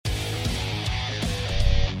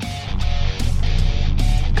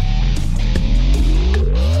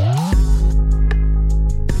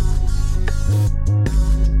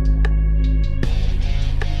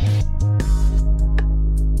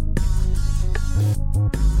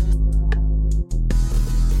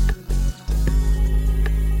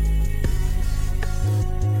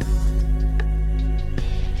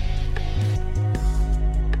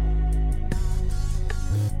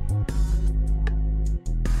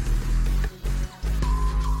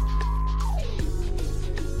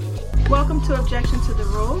Welcome to Objection to the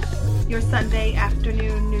Rule, your Sunday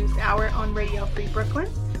afternoon news hour on Radio Free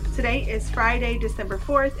Brooklyn. Today is Friday, December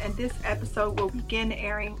 4th, and this episode will begin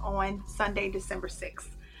airing on Sunday, December 6th.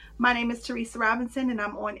 My name is Teresa Robinson, and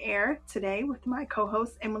I'm on air today with my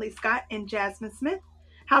co-hosts Emily Scott and Jasmine Smith.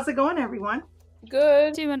 How's it going, everyone?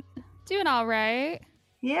 Good. Doing all right.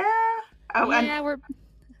 Yeah. Oh, yeah,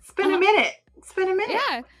 It's been a minute.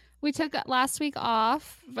 Yeah. We took last week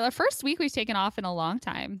off. The first week we've taken off in a long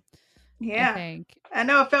time. Yeah. I think. I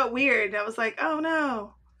know, it felt weird. I was like, oh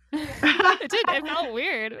no. It did. It felt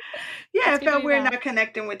weird. Yeah, it felt weird not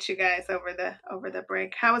connecting with you guys over the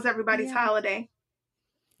break. How was everybody's holiday?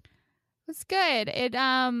 It's good. It's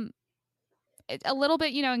a little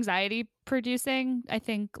bit, anxiety producing, I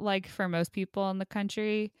think, like for most people in the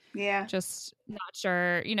country. Yeah. Just not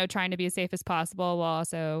sure, trying to be as safe as possible while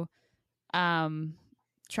also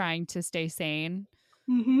trying to stay sane.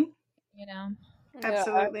 Mm-hmm.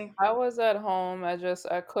 Absolutely. I was at home. I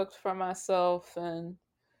cooked for myself, and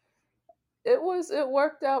it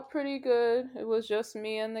worked out pretty good. It was just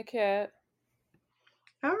me and the cat.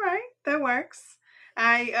 All right, that works.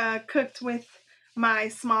 I cooked with my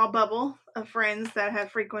small bubble of friends that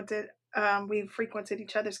have we've frequented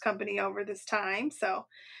each other's company over this time. So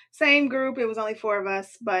same group, it was only 4 of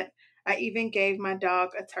us, but I even gave my dog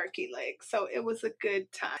a turkey leg. So it was a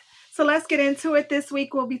good time. So let's get into it. This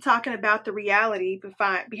week, we'll be talking about the reality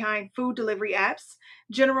behind food delivery apps,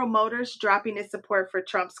 General Motors dropping its support for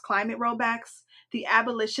Trump's climate rollbacks, the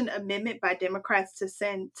abolition amendment by Democrats to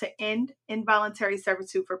end involuntary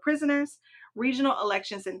servitude for prisoners, regional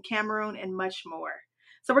elections in Cameroon, and much more.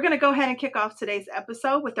 So we're going to go ahead and kick off today's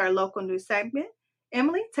episode with our local news segment.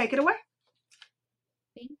 Emily, take it away.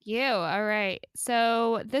 Thank you. All right.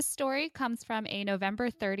 So this story comes from a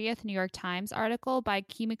November 30th New York Times article by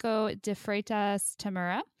Kimiko de Freitas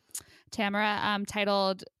Tamara,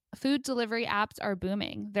 titled "Food Delivery Apps Are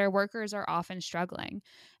Booming. Their Workers Are Often Struggling."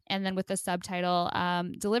 And then with the subtitle,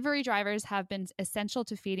 "Delivery drivers have been essential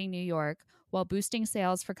to feeding New York while boosting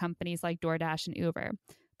sales for companies like DoorDash and Uber.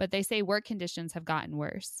 But they say work conditions have gotten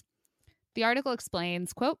worse." The article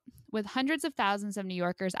explains, quote, "With hundreds of thousands of New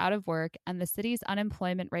Yorkers out of work and the city's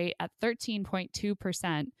unemployment rate at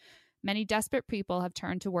 13.2%, many desperate people have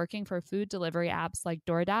turned to working for food delivery apps like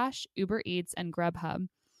DoorDash, Uber Eats, and Grubhub,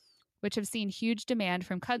 which have seen huge demand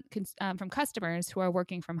from customers who are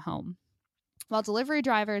working from home. While delivery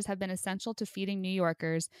drivers have been essential to feeding New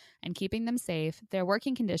Yorkers and keeping them safe, their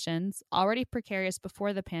working conditions, already precarious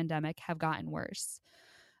before the pandemic, have gotten worse.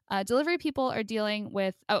 Delivery people are dealing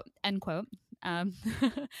with, end quote.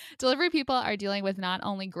 Delivery people are dealing with not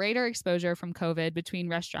only greater exposure from COVID between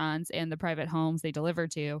restaurants and the private homes they deliver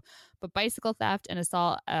to, but bicycle theft and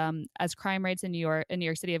assault, as crime rates in New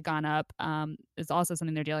York City have gone up, is also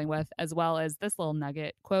something they're dealing with, as well as this little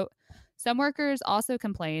nugget, quote, "Some workers also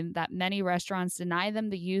complain that many restaurants deny them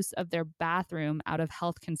the use of their bathroom out of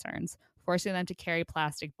health concerns, forcing them to carry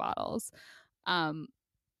plastic bottles."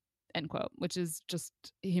 End quote, which is just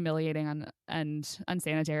humiliating and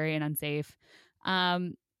unsanitary and unsafe.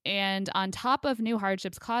 And on top of new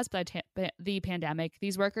hardships caused by the pandemic,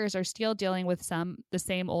 these workers are still dealing with the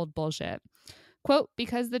same old bullshit. Quote,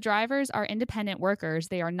 "Because the drivers are independent workers,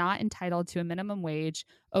 they are not entitled to a minimum wage,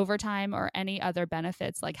 overtime, or any other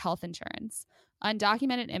benefits like health insurance.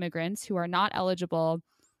 Undocumented immigrants who are not eligible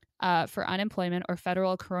for unemployment or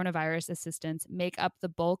federal coronavirus assistance make up the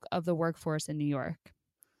bulk of the workforce in New York."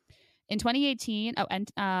 In 2018,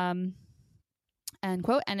 end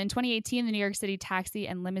quote, and in 2018, the New York City Taxi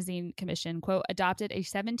and Limousine Commission, quote, adopted a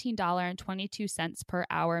 $17.22 per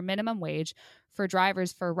hour minimum wage for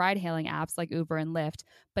drivers for ride-hailing apps like Uber and Lyft,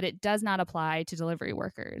 but it does not apply to delivery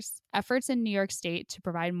workers. Efforts in New York State to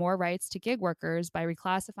provide more rights to gig workers by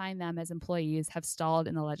reclassifying them as employees have stalled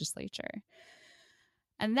in the legislature.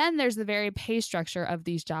 And then there's the very pay structure of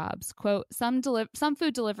these jobs. Quote, some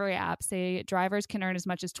food delivery apps say drivers can earn as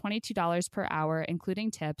much as $22 per hour,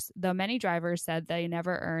 including tips, though many drivers said they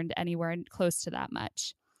never earned anywhere close to that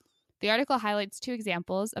much. The article highlights 2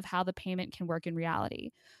 examples of how the payment can work in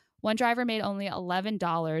reality. One driver made only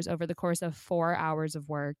 $11 over the course of 4 hours of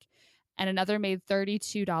work, and another made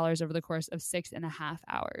 $32 over the course of 6.5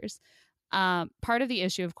 hours. Part of the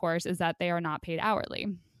issue, of course, is that they are not paid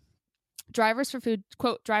hourly. Drivers for food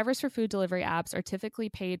delivery apps are typically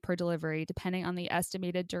paid per delivery, depending on the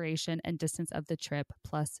estimated duration and distance of the trip,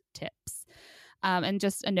 plus tips. And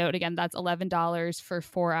just a note again, that's $11 for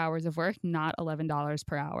 4 hours of work, not $11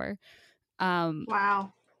 per hour.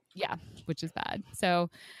 Wow. Yeah, which is bad. So,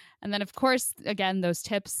 and then, of course, again, those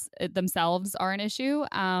tips themselves are an issue.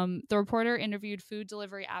 The reporter interviewed food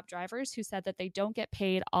delivery app drivers who said that they don't get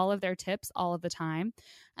paid all of their tips all of the time,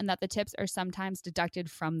 and that the tips are sometimes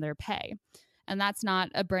deducted from their pay. And that's not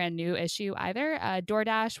a brand new issue either.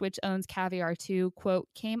 DoorDash, which owns Caviar 2, quote,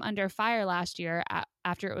 came under fire last year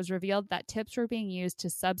after it was revealed that tips were being used to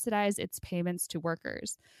subsidize its payments to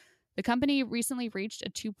workers. The company recently reached a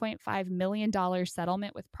 $2.5 million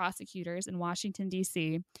settlement with prosecutors in Washington,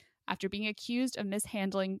 D.C., after being accused of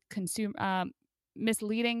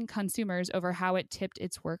misleading consumers over how it tipped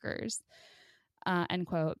its workers. End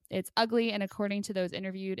quote. It's ugly, and according to those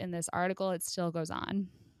interviewed in this article, it still goes on.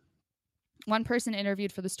 One person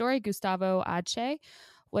interviewed for the story, Gustavo Ache,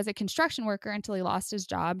 was a construction worker until he lost his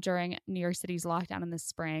job during New York City's lockdown in the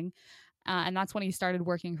spring. And that's when he started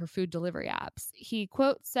working for food delivery apps. He,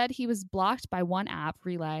 quote, said he was blocked by one app,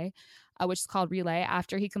 Relay, which is called Relay,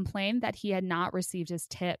 after he complained that he had not received his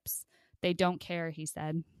tips. They don't care, he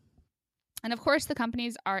said. And of course, the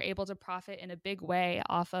companies are able to profit in a big way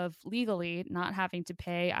off of legally not having to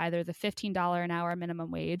pay either the $15 an hour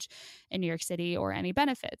minimum wage in New York City or any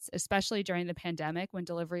benefits, especially during the pandemic when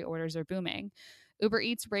delivery orders are booming. Uber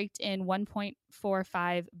Eats raked in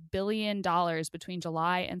 $1.45 billion between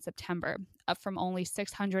July and September, up from only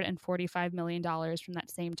 $645 million from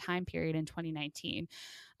that same time period in 2019.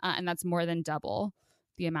 And that's more than double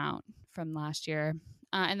the amount from last year.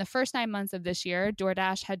 In the first 9 months of this year,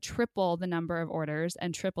 DoorDash had triple the number of orders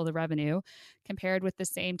and triple the revenue compared with the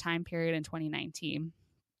same time period in 2019.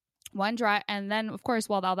 And then, of course,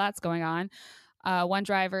 while all that's going on, one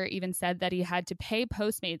driver even said that he had to pay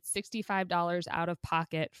Postmates $65 out of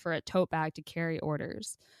pocket for a tote bag to carry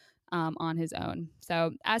orders on his own.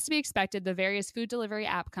 So, as to be expected, the various food delivery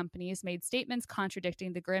app companies made statements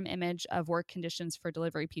contradicting the grim image of work conditions for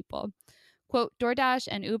delivery people. Quote, DoorDash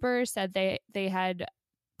and Uber said they had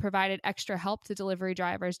provided extra help to delivery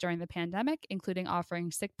drivers during the pandemic, including offering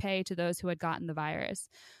sick pay to those who had gotten the virus.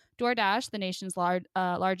 DoorDash, the nation's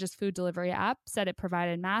largest food delivery app, said it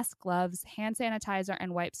provided masks, gloves, hand sanitizer,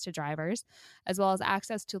 and wipes to drivers, as well as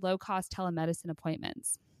access to low-cost telemedicine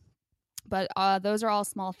appointments. But those are all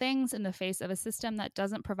small things in the face of a system that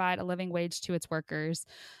doesn't provide a living wage to its workers,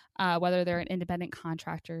 whether they're an independent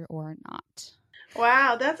contractor or not.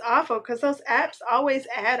 Wow, that's awful because those apps always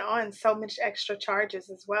add on so much extra charges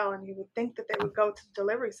as well. And you would think that they would go to the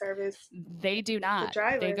delivery service. They do not. The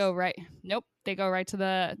drivers. They go right. Nope. They go right to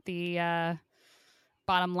the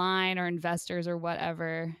bottom line or investors or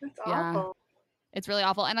whatever. That's yeah. awful. It's really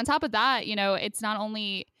awful. And on top of that, it's not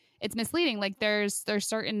only it's misleading. Like there's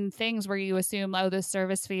certain things where you assume, oh, this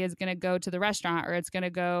service fee is going to go to the restaurant or it's going to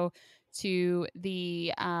go to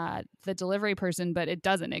the delivery person, but it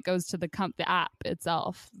doesn't. It goes to the app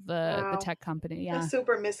itself, the tech company. Yeah, that's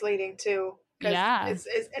super misleading too. Yeah,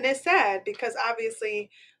 and it's sad because obviously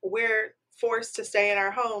we're forced to stay in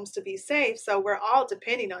our homes to be safe, so we're all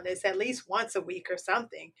depending on this at least once a week or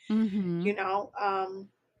something. Mm-hmm.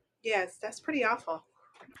 Yes, that's pretty awful.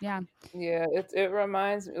 Yeah, it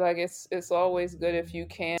reminds me, like it's always good if you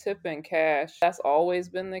can tip in cash. That's always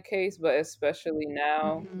been the case, but especially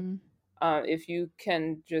now. Mm-hmm. If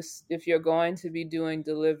you're going to be doing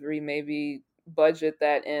delivery, maybe budget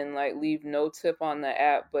that in, like leave no tip on the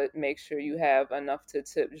app, but make sure you have enough to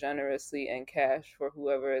tip generously in cash for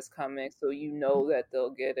whoever is coming so you know that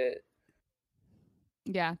they'll get it.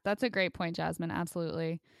 Yeah, that's a great point, Jasmine.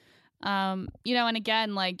 Absolutely. And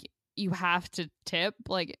again, like you have to tip,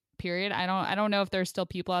 like period. I don't know if there's still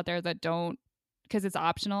people out there that don't, because it's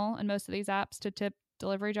optional in most of these apps to tip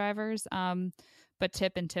delivery drivers. But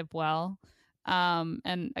tip and tip well.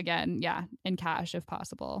 And again, yeah, in cash if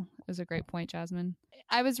possible is a great point, Jasmine.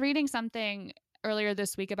 I was reading something earlier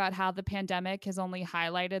this week about how the pandemic has only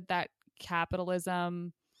highlighted that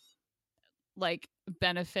capitalism like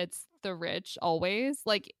benefits the rich always.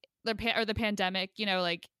 Like the pandemic,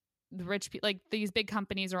 like the rich people, like these big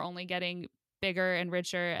companies are only getting bigger and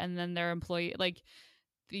richer, and then their employee, like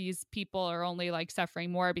these people are only like suffering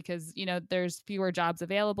more because there's fewer jobs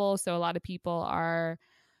available, so a lot of people are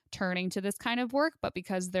turning to this kind of work, but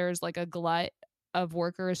because there's like a glut of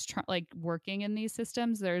workers like working in these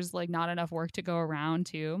systems, there's like not enough work to go around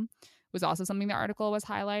too. Was also something the article was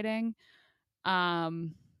highlighting,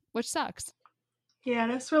 which sucks. Yeah,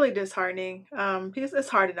 that's really disheartening, because it's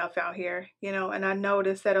hard enough out here, and I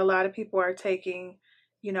noticed that a lot of people are taking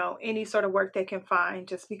any sort of work they can find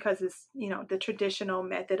just because it's, the traditional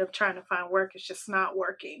method of trying to find work is just not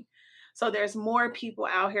working. So there's more people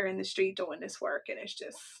out here in the street doing this work, and it's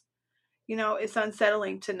just, It's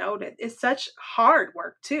unsettling to know that it's such hard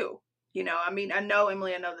work too. I mean, I know,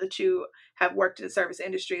 Emily, I know that you have worked in the service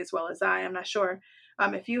industry as well as I. I'm not sure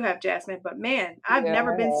if you have, Jasmine, but man, I've Yeah,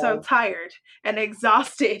 never been so I have. tired and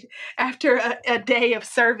exhausted after a day of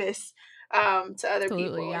service to other Absolutely,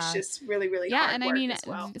 people. It's yeah. just really, really Yeah, hard and I work mean, as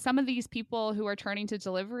well. some of these people who are turning to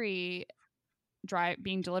delivery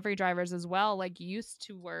being delivery drivers as well, like used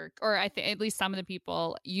to work, or I think at least some of the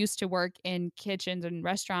people used to work in kitchens and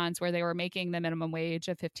restaurants where they were making the minimum wage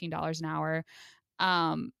of $15 an hour.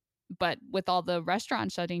 Um, but with all the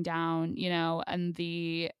restaurants shutting down, and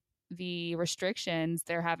the restrictions,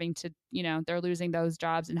 they're having to, they're losing those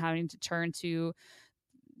jobs and having to turn to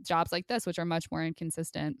jobs like this, which are much more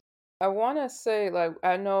inconsistent. I want to say, like,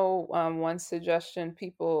 I know one suggestion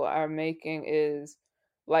people are making is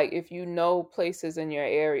like if you know places in your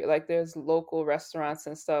area, like there's local restaurants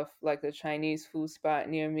and stuff, like the Chinese food spot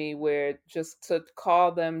near me, where just to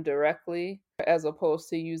call them directly as opposed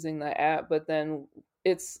to using the app. But then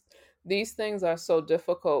it's these things are so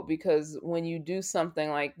difficult because when you do something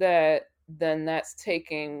like that, then that's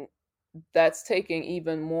taking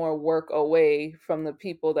even more work away from the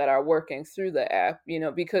people that are working through the app,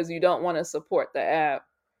 because you don't want to support the app.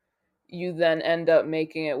 You then end up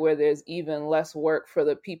making it where there's even less work for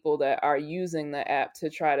the people that are using the app to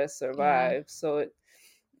try to Yeah. survive. So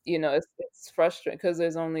it's frustrating because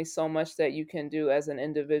there's only so much that you can do as an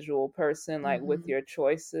individual person, like with Hmm. your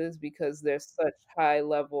choices, because there's such high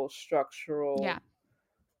level Yeah. structural,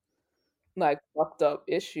 like fucked up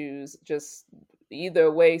issues. Just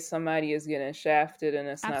either way, somebody is getting shafted and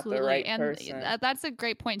it's not the Absolutely. right And person. that's a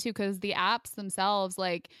great point too, because the apps themselves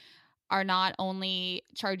like are not only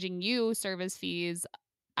charging you service fees.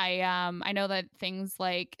 I know that things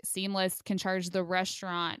like Seamless can charge the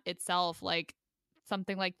restaurant itself like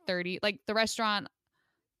something like 30, like the restaurant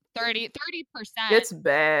 30%. It's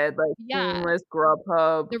bad. Like Yeah. Seamless,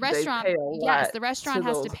 Grubhub, The they restaurant, pay a yes, lot the to restaurant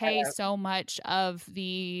has to those pay apps. so much of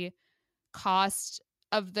the cost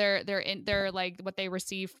of their like what they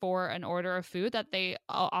receive for an order of food that they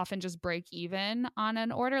often just break even on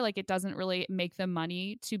an order. Like it doesn't really make them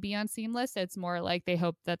money to be on Seamless. It's more like they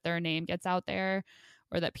hope that their name gets out there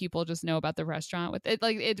or that people just know about the restaurant with it.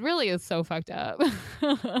 Like it really is so fucked up.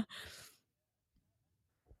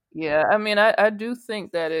 Yeah, I mean, I do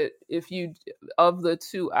think that if you, of the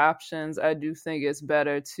two options, I do think it's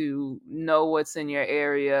better to know what's in your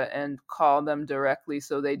area and call them directly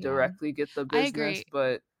so they Yeah, directly get the I business, agree.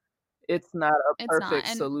 but it's not a It's not. perfect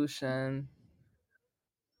And solution.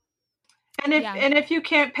 And if yeah, and if you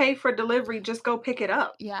can't pay for delivery, just go pick it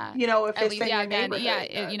up. yeah. If At it's least, in yeah, your again, yeah,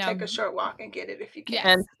 neighborhood, take a short walk and get it if you can.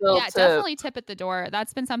 And yes. still Yeah, tip. definitely tip at the door.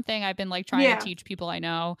 That's been something I've been like trying to Yeah. teach people I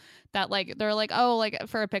know that like they're like, "Oh, like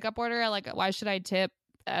for a pickup order, like why should I tip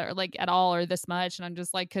or like at all or this much?" And I'm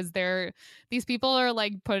just like cuz these people are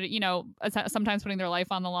like sometimes putting their life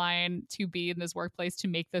on the line to be in this workplace to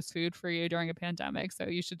make this food for you during a pandemic. So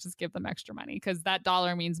you should just give them extra money cuz that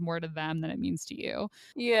dollar means more to them than it means to you.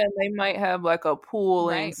 Yeah, they might have like a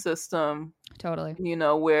pooling Right. system, Totally.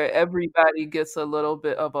 where everybody gets a little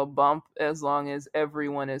bit of a bump as long as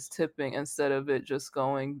everyone is tipping instead of it just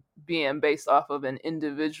being based off of an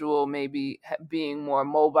individual, maybe being more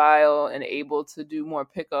mobile and able to do more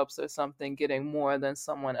pickups or something, getting more than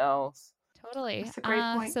someone else. Totally. That's a great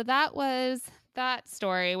point. So that was that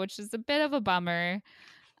story, which is a bit of a bummer.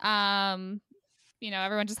 Um,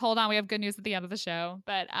 everyone just hold on. We have good news at the end of the show.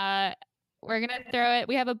 But we're going to throw it.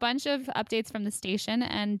 We have a bunch of updates from the station,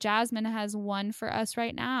 and Jasmine has one for us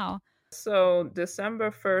right now. So December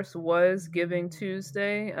 1st was Giving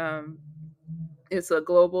Tuesday. It's a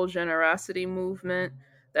global generosity movement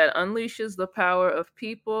that unleashes the power of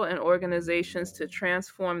people and organizations to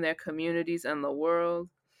transform their communities and the world.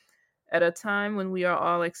 At a time when we are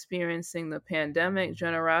all experiencing the pandemic,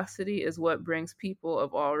 generosity is what brings people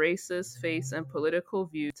of all races, faiths, and political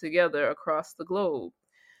views together across the globe.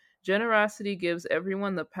 Generosity gives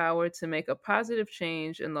everyone the power to make a positive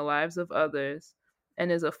change in the lives of others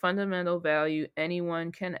and is a fundamental value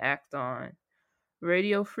anyone can act on.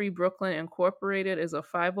 Radio Free Brooklyn Incorporated is a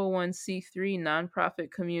 501c3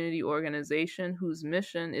 nonprofit community organization whose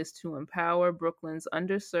mission is to empower Brooklyn's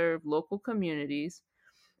underserved local communities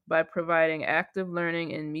by providing active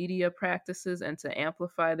learning and media practices and to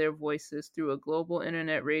amplify their voices through a global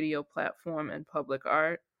internet radio platform and public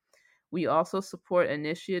art. We also support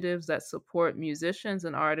initiatives that support musicians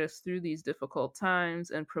and artists through these difficult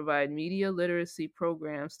times and provide media literacy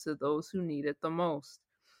programs to those who need it the most.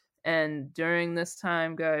 And during this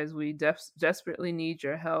time, guys, we desperately need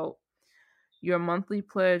your help. Your monthly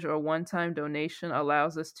pledge or one-time donation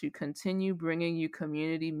allows us to continue bringing you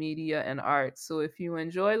community media and art. So if you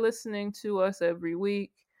enjoy listening to us every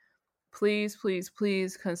week, please, please,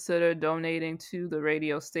 please consider donating to the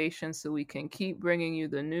radio station so we can keep bringing you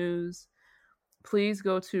the news. Please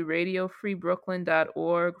go to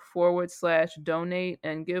radiofreebrooklyn.org/donate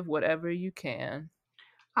and give whatever you can.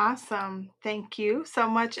 Awesome. Thank you so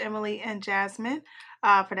much, Emily and Jasmine,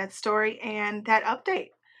 for that story and that update.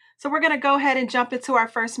 So we're going to go ahead and jump into our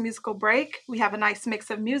first musical break. We have a nice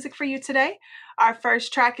mix of music for you today. Our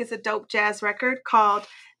first track is a dope jazz record called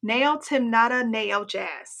Nail Timnada Nail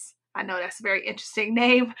Jazz. I know that's a very interesting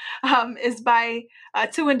name. It's by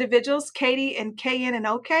two individuals, Katie and Kayan and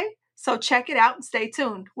OK. So check it out and stay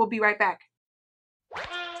tuned. We'll be right back.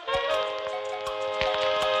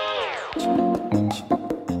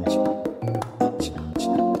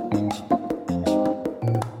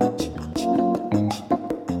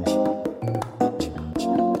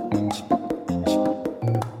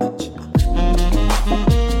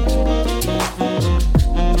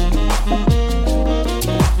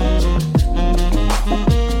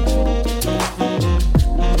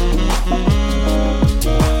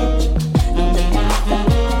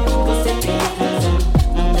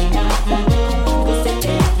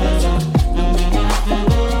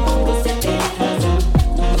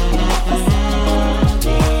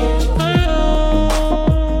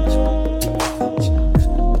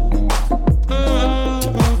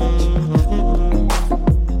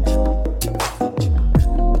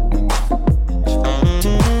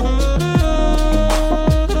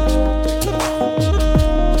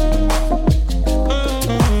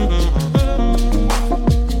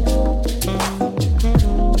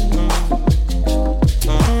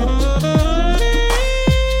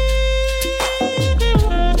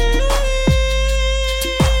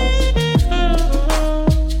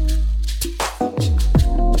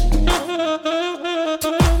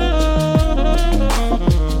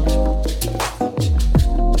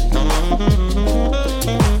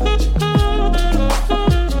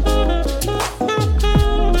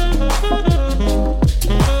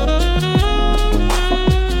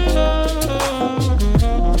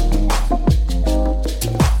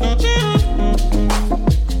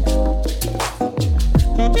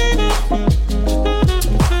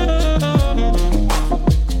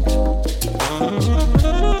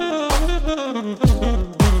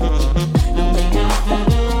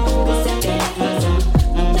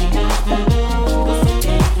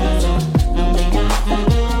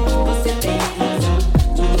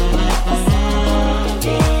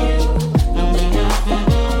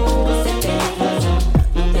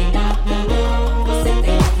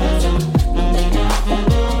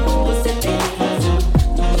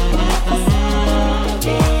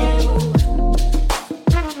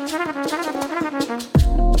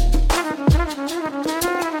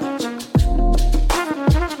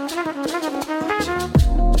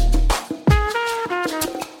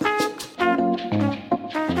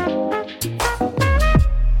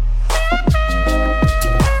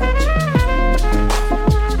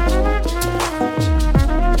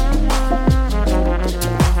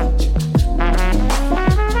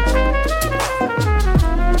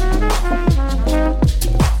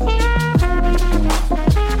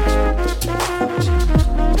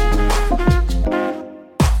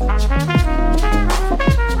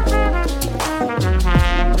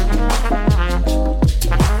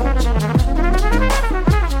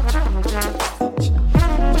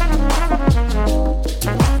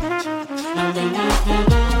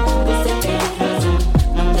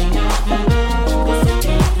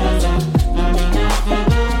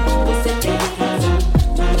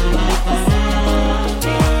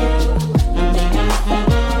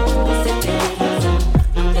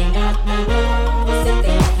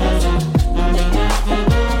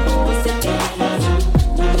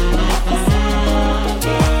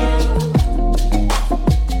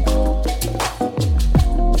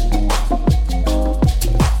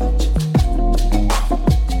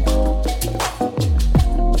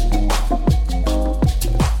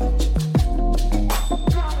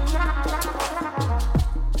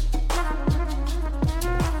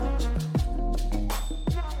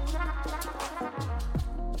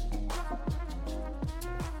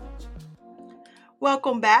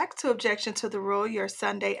 Welcome back to Objection to the Rule, your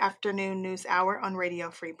Sunday afternoon news hour on Radio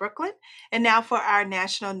Free Brooklyn. And now for our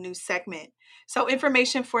national news segment. So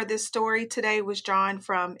information for this story today was drawn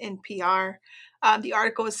from NPR. The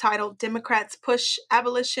article is titled, Democrats Push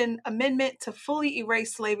Abolition Amendment to Fully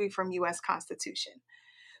Erase Slavery from U.S. Constitution.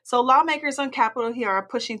 So lawmakers on Capitol Hill are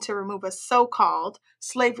pushing to remove a so-called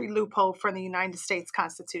slavery loophole from the United States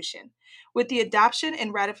Constitution. With the adoption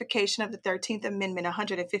and ratification of the 13th Amendment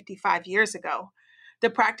 155 years ago, the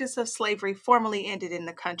practice of slavery formally ended in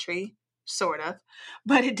the country, sort of,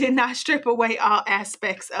 but it did not strip away all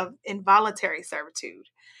aspects of involuntary servitude.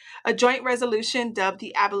 A joint resolution dubbed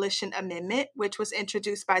the Abolition Amendment, which was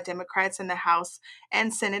introduced by Democrats in the House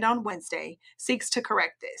and Senate on Wednesday, seeks to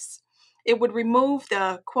correct this. It would remove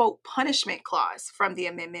the, quote, punishment clause from the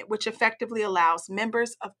amendment, which effectively allows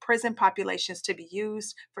members of prison populations to be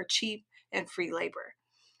used for cheap and free labor.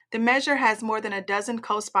 The measure has more than a dozen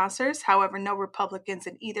co sponsors. However, no Republicans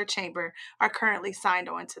in either chamber are currently signed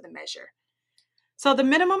on to the measure. So, the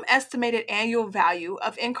minimum estimated annual value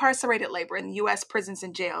of incarcerated labor in U.S. prisons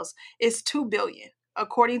and jails is $2 billion,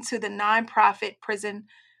 according to the nonprofit Prison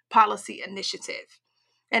Policy Initiative.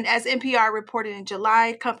 And as NPR reported in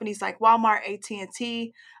July, companies like Walmart,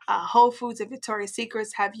 AT&T, Whole Foods, and Victoria's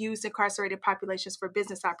Secrets have used incarcerated populations for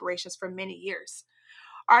business operations for many years.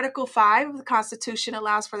 Article 5 of the Constitution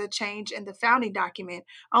allows for the change in the founding document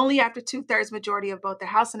only after two-thirds majority of both the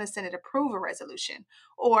House and the Senate approve a resolution,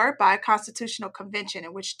 or by a constitutional convention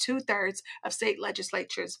in which two-thirds of state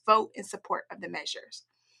legislatures vote in support of the measures.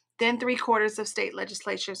 Then three-quarters of state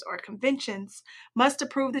legislatures or conventions must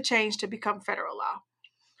approve the change to become federal law.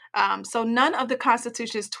 So none of the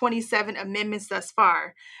Constitution's 27 amendments thus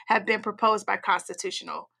far have been proposed by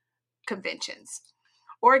constitutional conventions.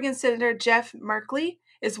 Oregon Senator Jeff Merkley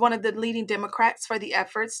is one of the leading Democrats for the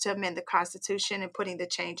efforts to amend the Constitution and putting the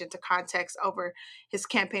change into context over his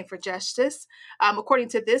campaign for justice. According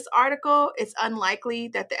to this article, it's unlikely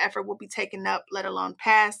that the effort will be taken up, let alone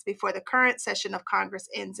passed, before the current session of Congress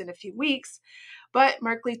ends in a few weeks. But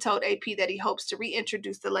Merkley told AP that he hopes to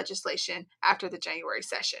reintroduce the legislation after the January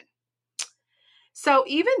session. So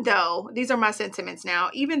even though, these are my sentiments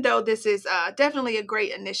now, even though this is definitely a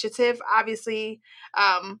great initiative, obviously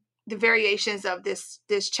the variations of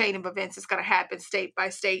this chain of events is going to happen state by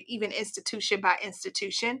state, even institution by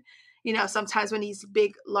institution. You know, sometimes when these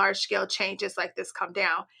big, large-scale changes like this come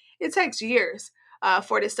down, it takes years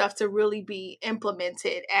for this stuff to really be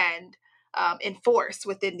implemented and enforced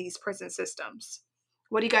within these prison systems.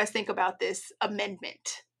 What do you guys think about this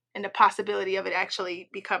amendment and the possibility of it actually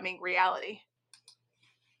becoming reality?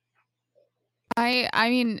 I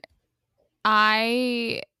mean,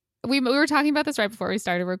 we were talking about this right before we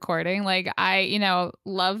started recording. Like, I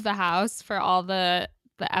love the House for all the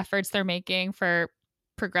efforts they're making for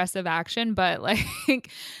progressive action, but like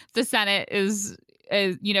the Senate is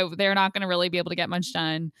they're not going to really be able to get much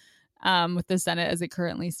done with the Senate as it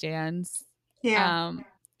currently stands. Yeah.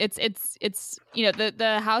 It's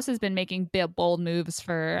the House has been making bold moves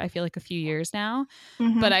for I feel like a few years now,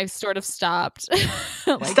 but I've sort of stopped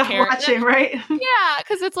stop watching, right? Yeah,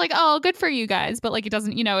 because it's like, oh, good for you guys, but like it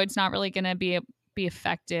doesn't, it's not really going to be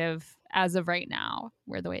effective as of right now,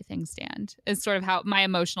 where the way things stand is sort of how my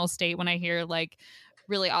emotional state when I hear like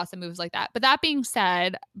really awesome moves like that. But that being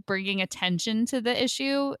said, bringing attention to the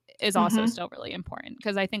issue is also still really important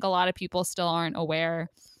because I think a lot of people still aren't aware.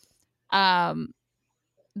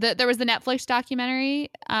 There was the Netflix documentary,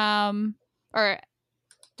 or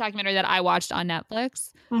documentary that I watched on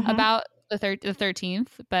Netflix about the 13th,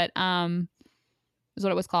 but is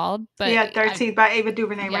what it was called. But yeah, 13th by Ava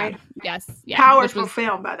DuVernay, right? Yes, powerful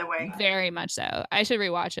film, by the way. Very much so. I should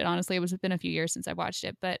rewatch it. Honestly, it's been a few years since I watched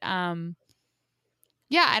it, but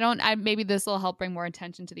maybe this will help bring more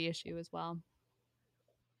attention to the issue as well.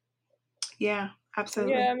 Yeah,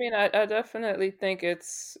 absolutely. Yeah, I mean, I definitely think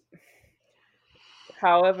it's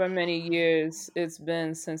however many years it's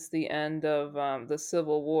been since the end of the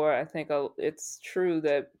Civil War. I think it's true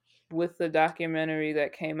that with the documentary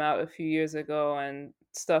that came out a few years ago and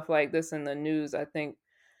stuff like this in the news, I think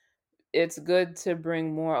it's good to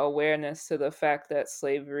bring more awareness to the fact that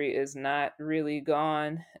slavery is not really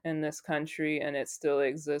gone in this country and it still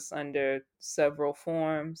exists under several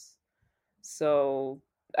forms. So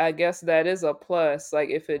I guess that is a plus. Like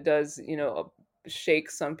if it does, shake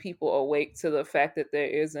some people awake to the fact that there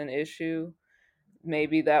is an issue,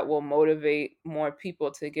 maybe that will motivate more people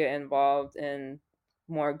to get involved in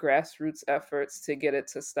more grassroots efforts to get it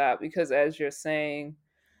to stop. Because as you're saying,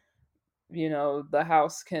 the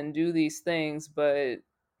House can do these things, but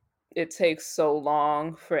it takes so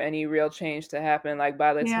long for any real change to happen. Like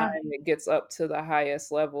by the time it gets up to the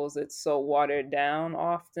highest levels, it's so watered down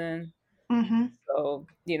often. So,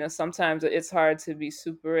 sometimes it's hard to be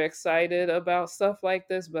super excited about stuff like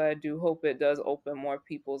this, but I do hope it does open more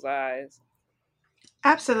people's eyes.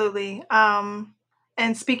 Absolutely.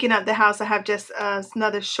 And speaking of the House, I have just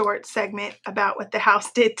another short segment about what the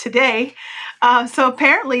House did today. So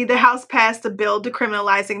apparently, the House passed a bill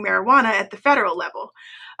decriminalizing marijuana at the federal level.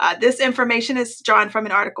 This information is drawn from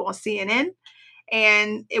an article on CNN,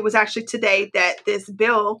 and it was actually today that this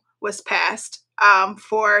bill was passed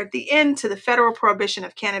for the end to the federal prohibition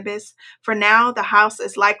of cannabis. For now, the House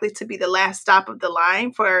is likely to be the last stop of the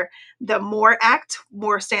line for the MORE Act.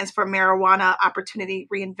 MORE stands for Marijuana Opportunity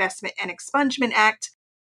Reinvestment and Expungement Act,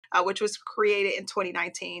 which was created in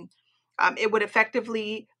 2019. It would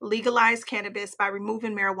effectively legalize cannabis by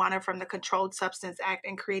removing marijuana from the Controlled Substance Act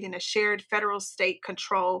and creating a shared federal state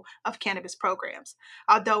control of cannabis programs,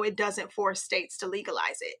 although it doesn't force states to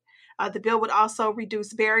legalize it. The bill would also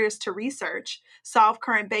reduce barriers to research, solve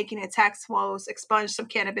current banking and tax woes, expunge some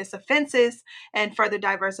cannabis offenses, and further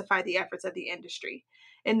diversify the efforts of the industry.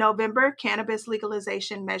 In November, cannabis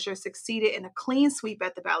legalization measures succeeded in a clean sweep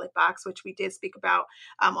at the ballot box, which we did speak about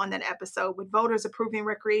on that episode, with voters approving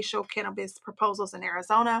recreational cannabis proposals in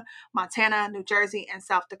Arizona, Montana, New Jersey, and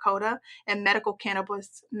South Dakota, and medical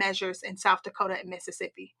cannabis measures in South Dakota and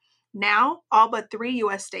Mississippi. Now, all but 3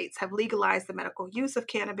 U.S. states have legalized the medical use of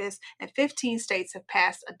cannabis, and 15 states have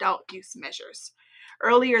passed adult use measures.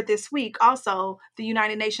 Earlier this week, also, the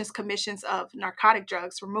United Nations Commissions of Narcotic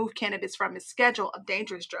Drugs removed cannabis from its schedule of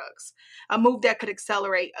dangerous drugs, a move that could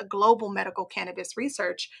accelerate a global medical cannabis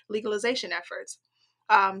research legalization efforts.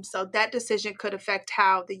 So that decision could affect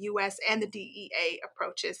how the U.S. and the DEA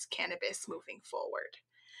approaches cannabis moving forward.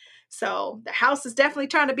 So the House is definitely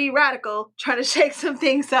trying to be radical, trying to shake some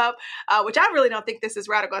things up, which I really don't think this is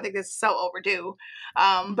radical. I think this is so overdue.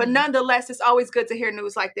 But nonetheless, it's always good to hear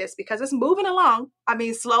news like this because it's moving along. I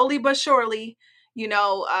mean, slowly but surely,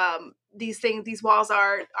 these walls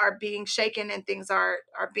are being shaken and things are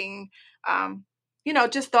being,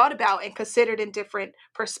 just thought about and considered in different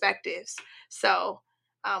perspectives. So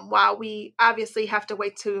while we obviously have to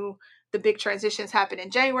wait to the big transitions happen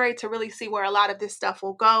in January to really see where a lot of this stuff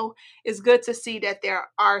will go, it's good to see that there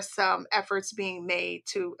are some efforts being made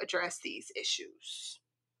to address these issues.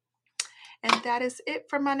 And that is it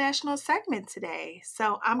for my national segment today.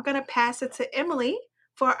 So I'm going to pass it to Emily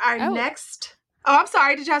for our next. Oh, I'm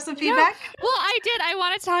sorry. Did you have some feedback? No. Well, I did. I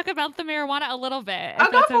want to talk about the marijuana a little bit. Oh,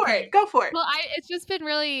 go for it. Go for it. Well, it's just been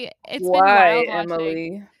really, it's Why, been wild watching.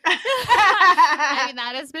 Emily? I mean,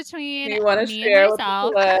 that is between you want to me share and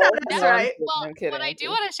myself. That's right. Well, what I do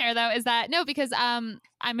want to share though is that because I'm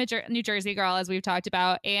a New Jersey girl, as we've talked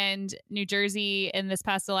about, and New Jersey in this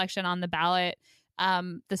past election on the ballot,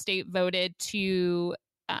 the state voted to,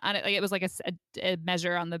 it was like a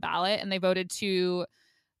measure on the ballot, and they voted to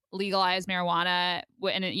legalize marijuana,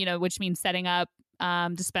 and which means setting up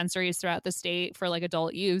dispensaries throughout the state for like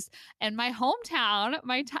adult use. And my hometown,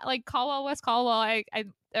 like Caldwell, West Caldwell,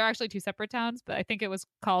 they're actually 2 separate towns, but I think it was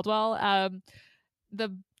Caldwell.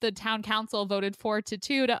 The town council voted 4-2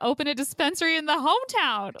 to open a dispensary in the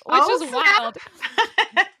hometown, which is wild.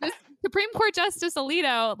 This Supreme Court Justice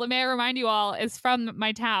Alito, may I remind you all, is from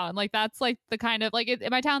my town. Like that's like the kind of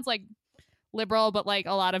my town's like liberal, but like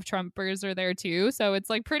a lot of Trumpers are there too, so it's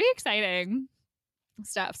like pretty exciting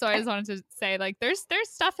stuff. So I just wanted to say, like, there's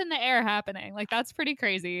stuff in the air happening. Like that's pretty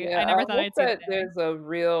crazy. Yeah, I never thought I'd say that. There's a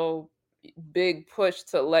real big push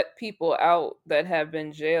to let people out that have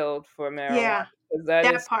been jailed for marijuana. Yeah, because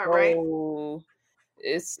that is part, so, right?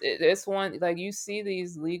 It's one, like, you see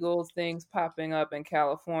these legal things popping up in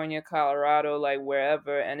California, Colorado, like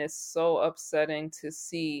wherever, and it's so upsetting to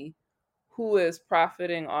see who is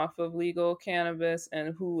profiting off of legal cannabis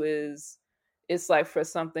and who is, it's like for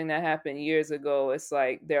something that happened years ago, it's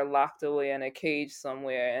like they're locked away in a cage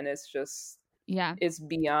somewhere, and it's just, it's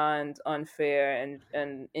beyond unfair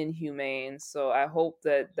and inhumane. So I hope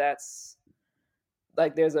that's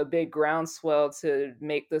like there's a big groundswell to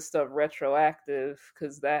make this stuff retroactive,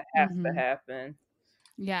 because that has to happen.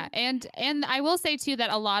 Yeah, and I will say too that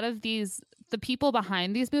a lot of the people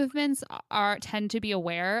behind these movements tend to be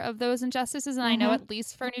aware of those injustices, and I know at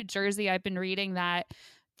least for New Jersey, I've been reading that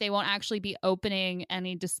they won't actually be opening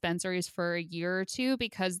any dispensaries for a year or two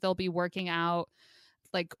because they'll be working out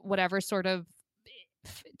like whatever sort of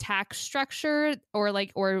tax structure or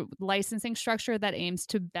licensing structure that aims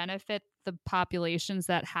to benefit the populations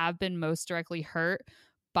that have been most directly hurt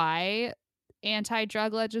by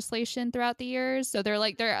anti-drug legislation throughout the years. So they're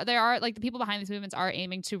like, there are like the people behind these movements are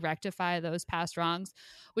aiming to rectify those past wrongs,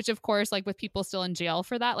 which of course, like with people still in jail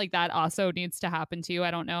for that, like that also needs to happen too. I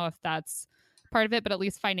don't know if that's part of it, but at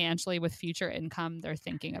least financially with future income, they're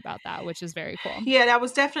thinking about that, which is very cool. Yeah, that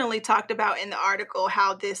was definitely talked about in the article,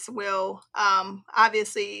 how this will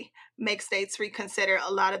obviously make states reconsider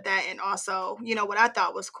a lot of that. And also, what I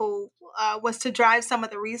thought was cool was to drive some of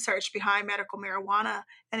the research behind medical marijuana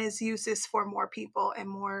and its uses for more people and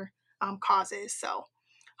more causes. So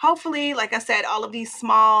hopefully, like I said, all of these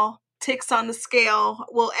small ticks on the scale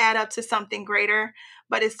will add up to something greater.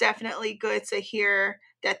 But it's definitely good to hear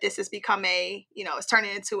that this has become it's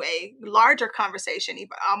turning into a larger conversation,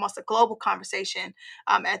 even almost a global conversation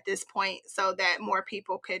at this point, so that more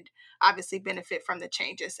people could obviously benefit from the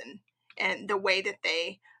changes and the way that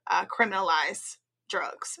they criminalize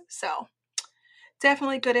drugs. So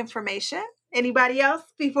definitely good information. Anybody else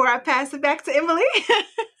before I pass it back to Emily?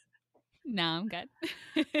 No, I'm good.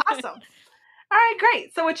 Awesome. All right,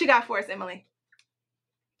 great. So what you got for us, Emily?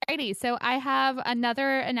 Alrighty, so I have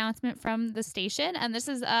another announcement from the station, and this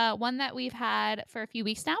is one that we've had for a few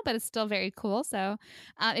weeks now, but it's still very cool. So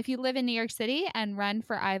if you live in New York City and run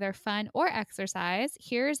for either fun or exercise,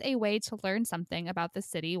 here's a way to learn something about the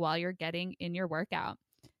city while you're getting in your workout.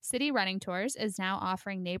 City Running Tours is now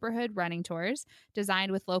offering neighborhood running tours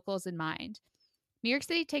designed with locals in mind. New York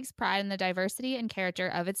City takes pride in the diversity and character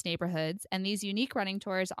of its neighborhoods, and these unique running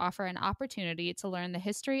tours offer an opportunity to learn the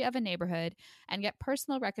history of a neighborhood and get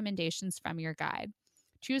personal recommendations from your guide.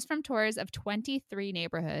 Choose from tours of 23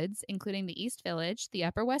 neighborhoods, including the East Village, the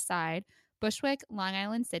Upper West Side, Bushwick, Long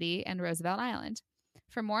Island City, and Roosevelt Island.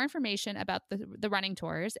 For more information about the running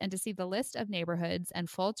tours and to see the list of neighborhoods and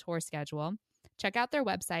full tour schedule, check out their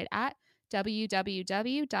website at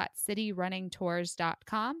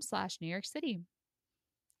www.cityrunningtours.com/New York City.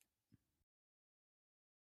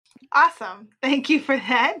 Awesome. Thank you for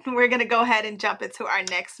that. We're going to go ahead and jump into our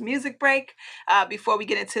next music break before we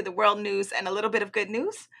get into the world news and a little bit of good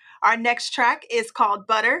news. Our next track is called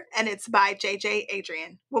Butter, and it's by JJ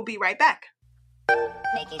Adrian. We'll be right back.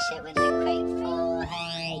 Making shit with the grateful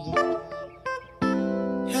head.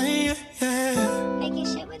 Yeah, yeah. Making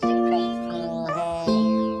shit with the grateful head.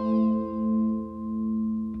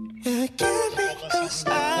 Yeah, give me those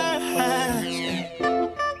eyes.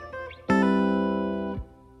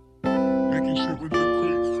 Making shit with the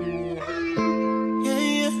grateful head. Yeah,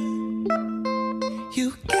 yeah. You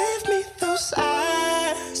give me those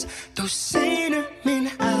eyes, those cinnamon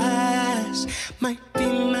eyes. Might be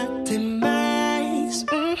my demise.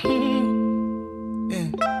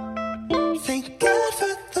 Yeah. Thank God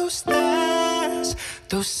for those thighs,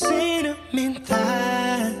 those cinnamon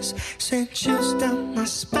thighs. Sent chills down my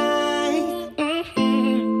spine.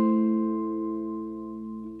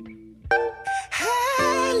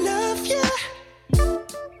 I love you.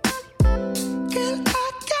 Girl,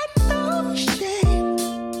 I got no shame.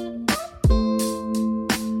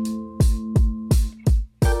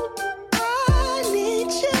 I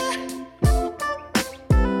need you.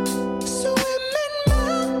 Swim in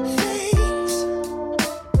my veins.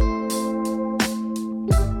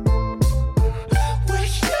 Where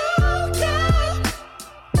you go,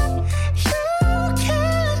 you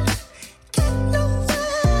can't get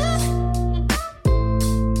nowhere.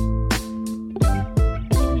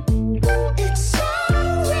 It's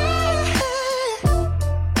alright.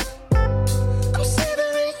 I'm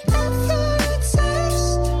savoring every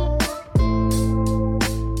taste.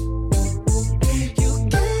 You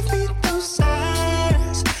gave me those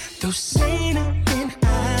eyes, those cinnamon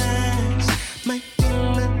eyes. Might be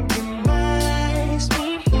my demise.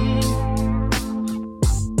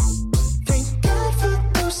 Thank God for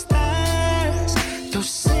those thighs, those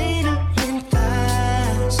cinnamon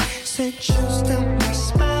thighs. Sent chills down my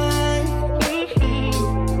spine.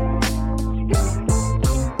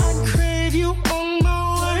 I crave you on my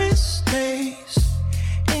worst days,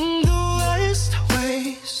 in the worst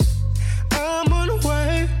ways. I'm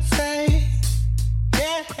unworthy,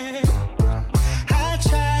 yeah. I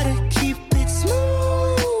try to keep it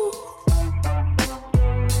smooth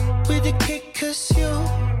with a kick, 'cause you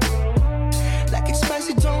like it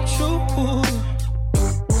spicy, don't you?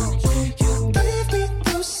 You give me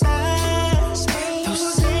those eyes,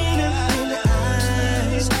 those cinnamon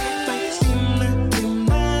eyes. Might be my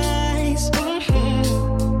demise.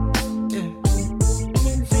 Yeah.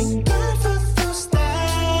 Thank God for those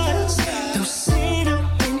thighs, those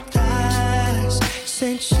cinnamon thighs.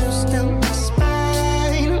 Sent chills down my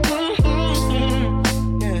spine.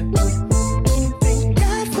 Yeah. Thank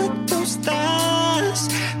God for those thighs,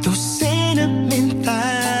 those cinnamon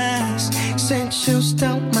thighs. Sent chills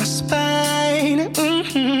down my spine.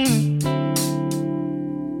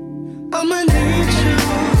 I'ma need you.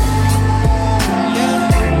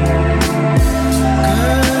 Yeah.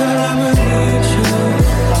 Girl, I'ma need you.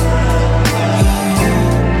 Yeah.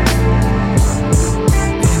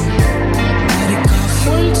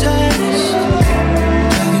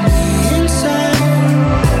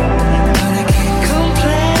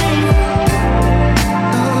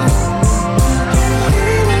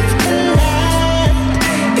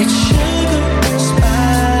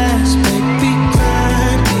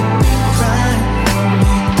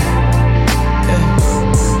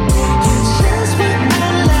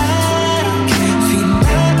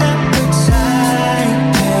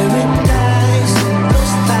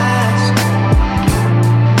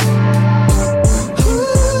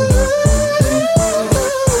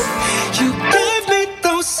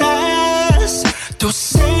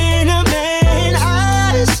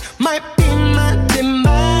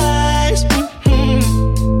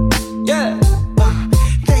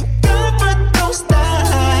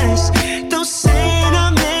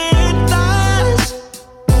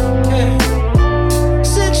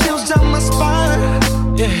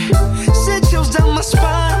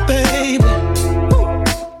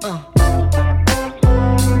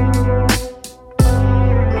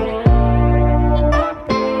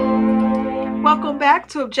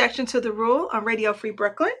 to Objection to the Rule on Radio Free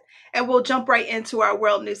Brooklyn, and we'll jump right into our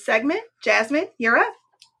world news segment. Jasmine, you're up.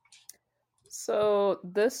 So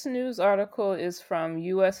this news article is from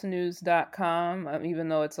usnews.com, even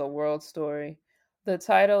though it's a world story. The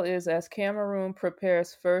title is As Cameroon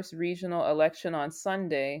Prepares First Regional Election on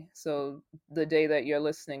Sunday, so the day that you're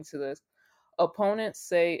listening to this, opponents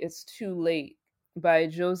say it's too late, by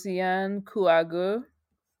Josiane Kouagu.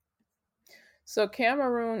 So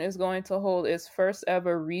Cameroon is going to hold its first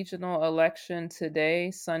ever regional election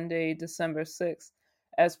today, Sunday, December 6th,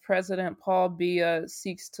 as President Paul Biya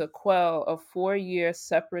seeks to quell a 4-year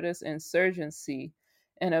separatist insurgency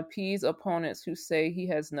and appease opponents who say he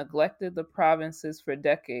has neglected the provinces for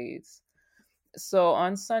decades. So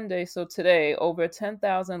on Sunday, so today, over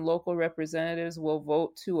 10,000 local representatives will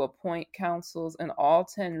vote to appoint councils in all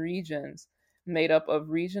 10 regions, made up of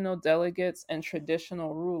regional delegates and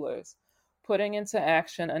traditional rulers, putting into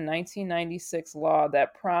action a 1996 law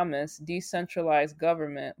that promised decentralized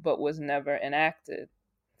government but was never enacted.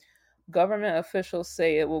 Government officials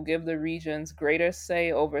say it will give the regions greater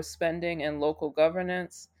say over spending and local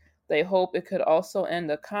governance. They hope it could also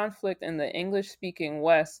end a conflict in the English-speaking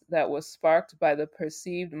West that was sparked by the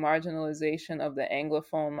perceived marginalization of the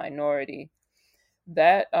Anglophone minority.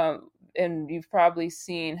 That, and you've probably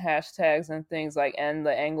seen hashtags and things like End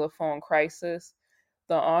the Anglophone Crisis.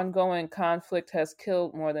 The ongoing conflict has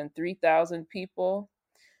killed more than 3,000 people,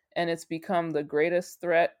 and it's become the greatest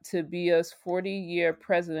threat to Biya's 40-year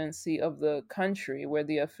presidency of the country, where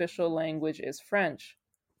the official language is French.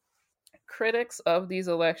 Critics of these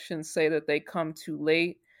elections say that they come too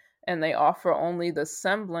late, and they offer only the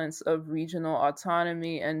semblance of regional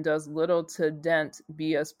autonomy and does little to dent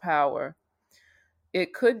Biya's power.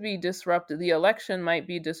 It could be disrupted. The election might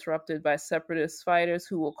be disrupted by separatist fighters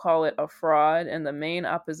who will call it a fraud, and the main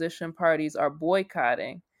opposition parties are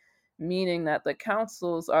boycotting, meaning that the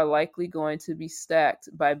councils are likely going to be stacked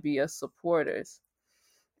by Biya supporters.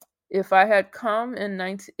 If it had come in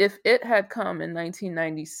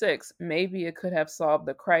 1996, maybe it could have solved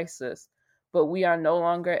the crisis, but we are no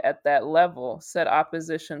longer at that level, said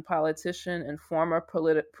opposition politician and former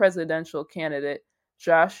presidential candidate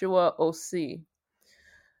Joshua Osei.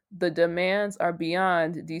 The demands are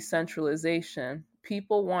beyond decentralization.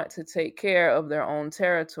 People want to take care of their own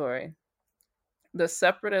territory. The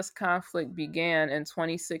separatist conflict began in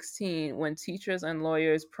 2016 when teachers and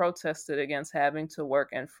lawyers protested against having to work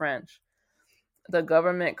in French. The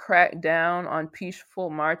government cracked down on peaceful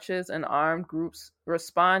marches, and armed groups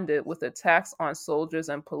responded with attacks on soldiers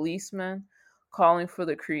and policemen, calling for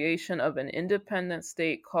the creation of an independent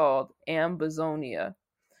state called Ambazonia.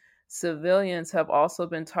 Civilians have also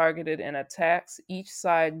been targeted in attacks each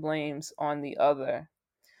side blames on the other.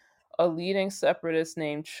 A leading separatist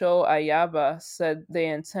named Cho Ayaba said they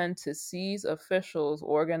intend to seize officials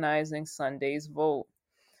organizing Sunday's vote.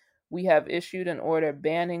 We have issued an order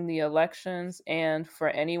banning the elections and for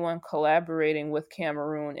anyone collaborating with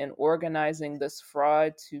Cameroon in organizing this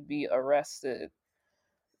fraud to be arrested.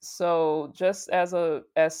 So just as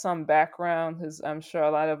some background, because I'm sure a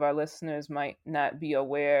lot of our listeners might not be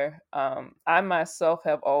aware, I myself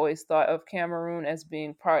have always thought of Cameroon as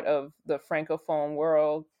being part of the Francophone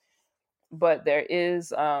world, but there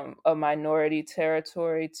is a minority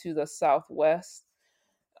territory to the southwest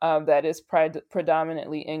that is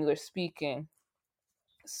predominantly English speaking.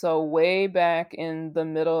 So way back in the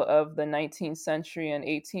middle of the 19th century in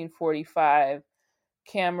 1845,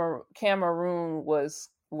 Cameroon was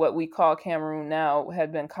what we call Cameroon now,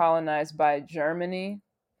 had been colonized by Germany.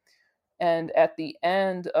 And at the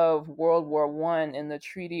end of World War I, in the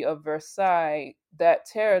Treaty of Versailles, that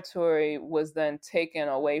territory was then taken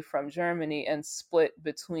away from Germany and split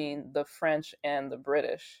between the French and the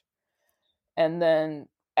British. And then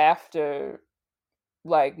after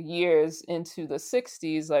years into the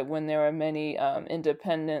 60s, when there were many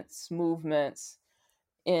independence movements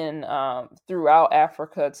in throughout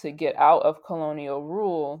Africa to get out of colonial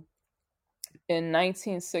rule, in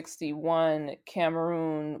 1961,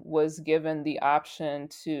 Cameroon was given the option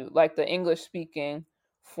to, the English speaking,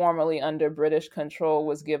 formerly under British control,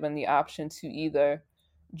 was given the option to either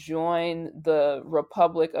join the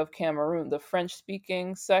Republic of Cameroon, the French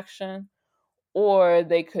speaking section, or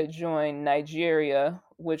they could join Nigeria,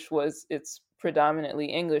 which was it's predominantly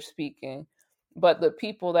English speaking. But the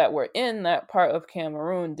people that were in that part of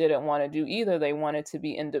Cameroon didn't want to do either. They wanted to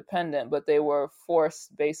be independent, but they were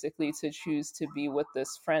forced basically to choose to be with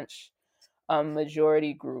this French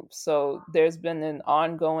majority group. So there's been an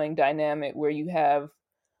ongoing dynamic where you have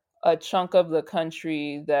a chunk of the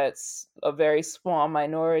country that's a very small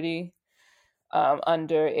minority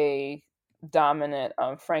under a dominant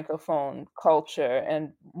francophone culture.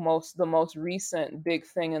 And the most recent big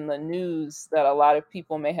thing in the news that a lot of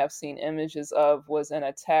people may have seen images of was an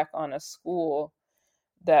attack on a school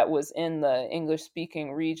that was in the English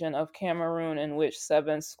speaking region of Cameroon, in which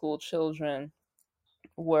 7 school children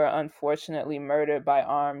were unfortunately murdered by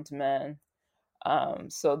armed men.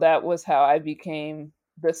 So that was how I became,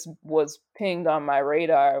 this was pinged on my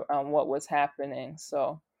radar on what was happening.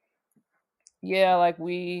 So yeah, like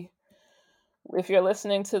if you're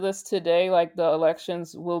listening to this today, like the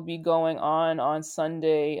elections will be going on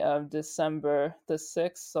Sunday of December the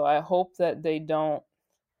 6th. So I hope that they don't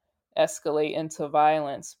escalate into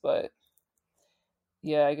violence. But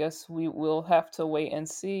yeah, I guess we will have to wait and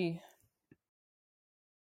see.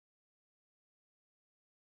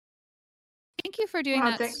 Thank you for doing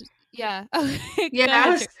Well, that. Yeah. Yeah,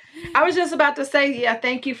 Go ahead. I was just about to say, yeah,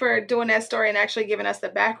 thank you for doing that story and actually giving us the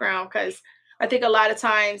background, because I think a lot of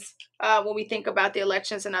times when we think about the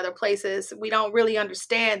elections in other places, we don't really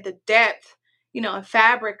understand the depth, and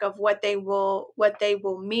fabric of what they will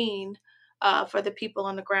mean for the people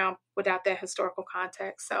on the ground without that historical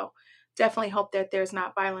context. So definitely hope that there's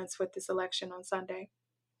not violence with this election on Sunday.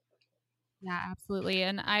 Yeah, absolutely.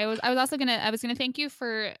 And I was also gonna thank you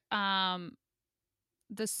for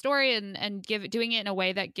the story and doing it in a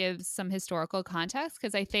way that gives some historical context,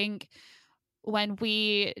 because I think when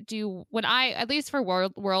I, at least for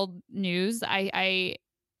world news, I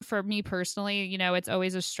for me personally, it's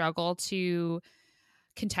always a struggle to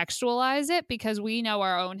contextualize it, because we know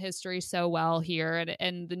our own history so well here,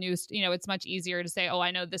 and the news, it's much easier to say, oh,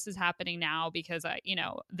 I know this is happening now because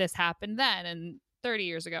this happened then and 30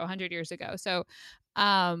 years ago, 100 years ago. So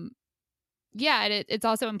yeah, it's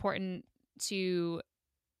also important to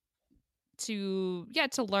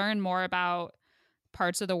learn more about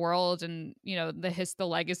parts of the world and the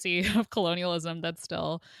legacy of colonialism that's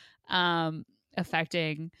still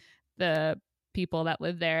affecting the people that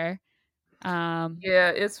live there. Yeah,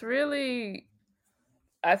 it's really,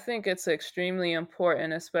 I think it's extremely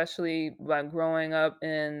important, especially like growing up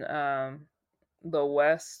in the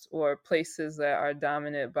West, or places that are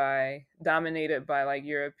dominated by like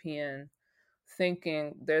European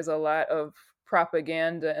thinking. There's a lot of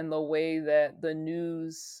propaganda, and the way that the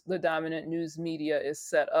dominant news media is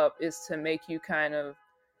set up is to make you kind of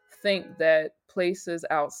think that places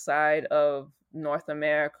outside of North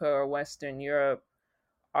America or Western Europe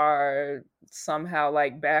are somehow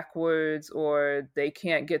like backwards, or they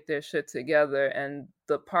can't get their shit together. And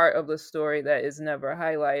the part of the story that is never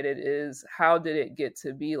highlighted is, how did it get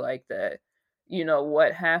to be like that?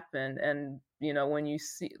 What happened? And when you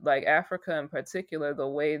see like Africa in particular, the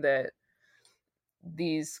way that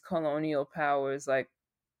these colonial powers like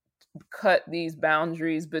cut these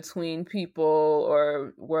boundaries between people,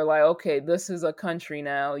 or we're like, okay, this is a country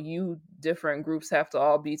now, you different groups have to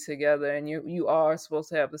all be together, and you all are supposed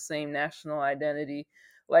to have the same national identity.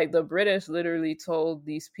 Like the British literally told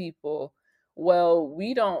these people, well,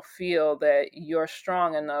 we don't feel that you're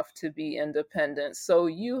strong enough to be independent, so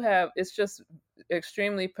it's just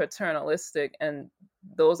extremely paternalistic, and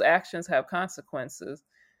those actions have consequences.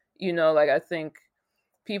 Like I think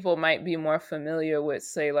people might be more familiar with,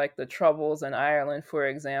 say, like the Troubles in Ireland, for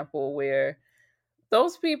example, where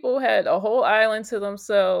those people had a whole island to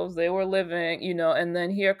themselves. They were living, and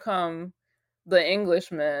then here come the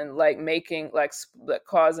Englishmen, like making, like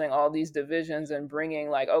causing all these divisions and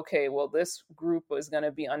bringing, like, okay, well, this group is going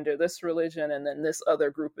to be under this religion, and then this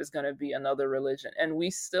other group is going to be another religion. And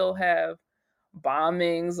we still have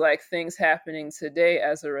bombings, like things happening today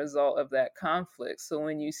as a result of that conflict. So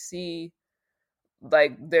when you see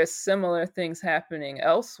like there's similar things happening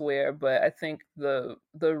elsewhere, but I think the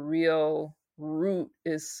real root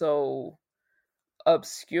is so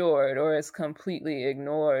obscured, or is completely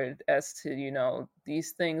ignored, as to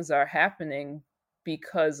these things are happening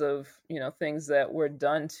because of things that were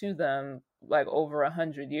done to them like over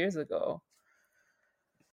 100 years ago,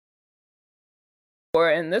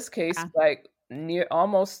 or in this case, like near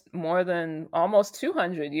almost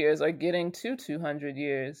 200 years, or getting to 200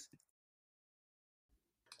 years.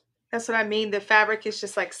 That's what I mean. The fabric is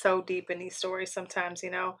just like so deep in these stories sometimes,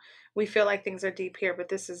 we feel like things are deep here, but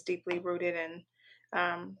this is deeply rooted. And,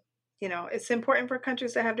 it's important for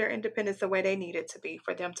countries to have their independence the way they need it to be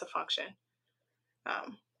for them to function.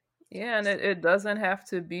 Yeah, and it doesn't have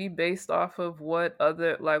to be based off of what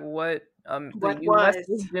other, like what the what US was.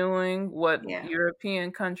 is doing, what Yeah.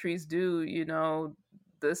 European countries do.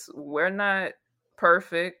 We're not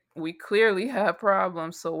perfect. We clearly have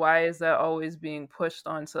problems. So why is that always being pushed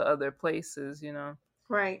onto other places?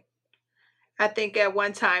 Right. I think at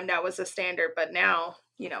one time that was a standard, but now,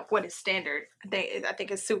 what is standard? I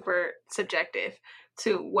think it's super subjective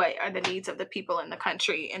to what are the needs of the people in the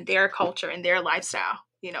country and their culture and their lifestyle.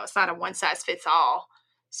 It's not a one size fits all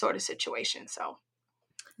sort of situation. So,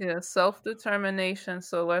 Yeah, self-determination.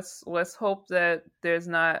 So let's hope that there's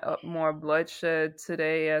not more bloodshed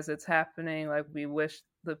today as it's happening. Like, we wish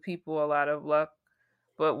the people a lot of luck,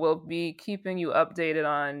 but we'll be keeping you updated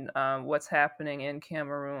on what's happening in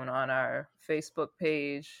Cameroon on our Facebook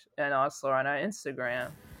page and also on our Instagram.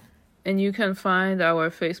 And you can find our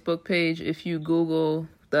Facebook page if you Google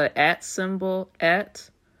the @ symbol at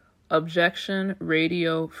Objection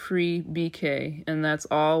Radio Free BK, and that's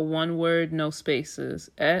all one word, no spaces,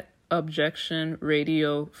 at Objection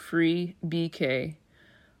Radio Free BK.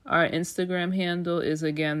 Our Instagram handle is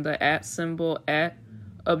again the @ symbol at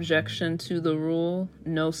Objection to the Rule,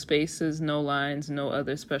 no spaces, no lines, no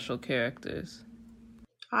other special characters.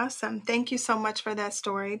 awesome. Thank you so much for that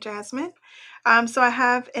story, Jasmine. So I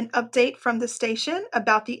have an update from the station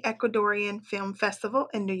about the Ecuadorian Film Festival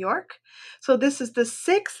in New York. So this is the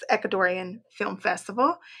 6th Ecuadorian Film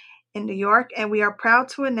Festival in New York, and we are proud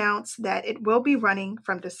to announce that it will be running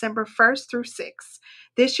from December 1st through 6th.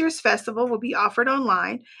 This year's festival will be offered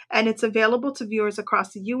online, and it's available to viewers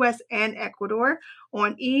across the U.S. and Ecuador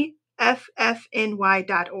on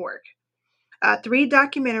EFFNY.org. 3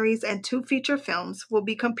 documentaries and 2 feature films will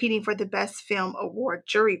be competing for the Best Film Award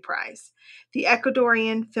Jury Prize. The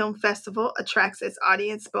Ecuadorian Film Festival attracts its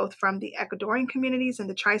audience both from the Ecuadorian communities in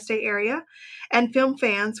the tri-state area and film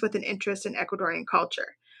fans with an interest in Ecuadorian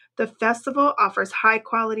culture. The festival offers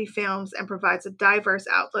high-quality films and provides a diverse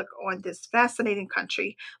outlook on this fascinating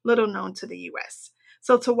country, little known to the U.S.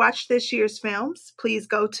 So to watch this year's films, please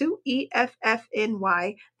go to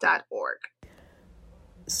EFFNY.org.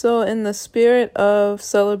 So, in the spirit of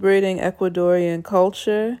celebrating Ecuadorian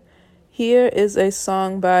culture, here is a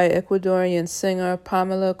song by Ecuadorian singer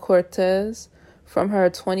Pamela Cortez from her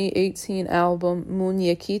 2018 album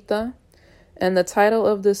Muñequita, and the title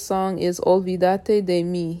of this song is Olvídate de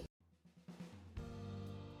mí.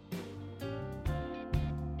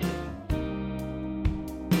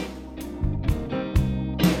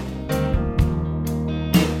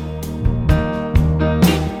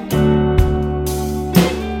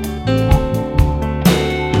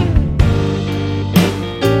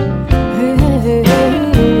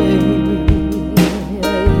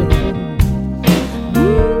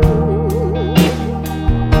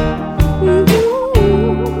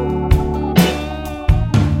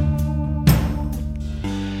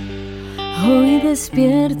 Hoy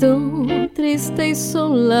despierto triste y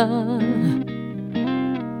sola,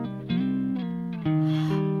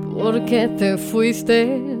 porque te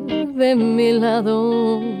fuiste de mi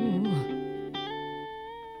lado.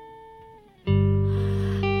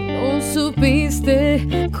 No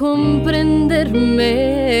supiste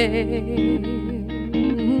comprenderme.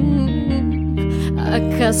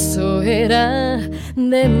 ¿Acaso era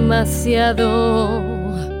demasiado?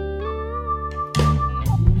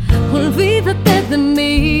 Olvídate de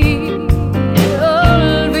mí,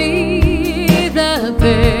 olvídate.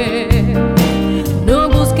 No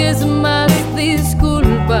busques más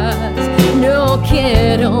disculpas, no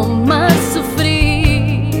quiero más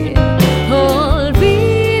sufrir.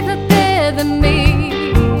 Olvídate de mí,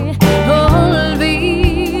 olvídate.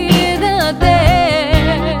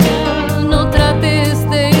 No trates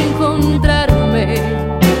de encontrarme,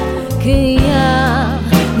 que ya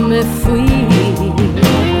me fui.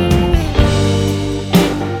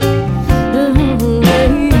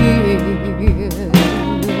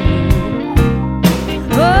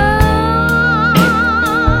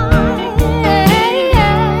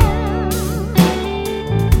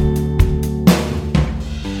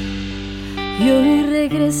 Y hoy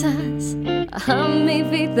regresas a mi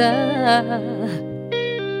vida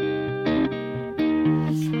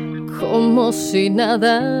como si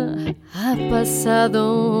nada ha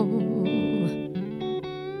pasado.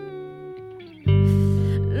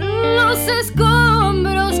 Los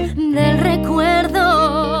escombros del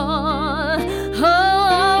recuerdo,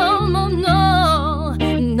 oh,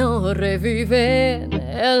 no reviven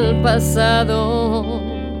el pasado.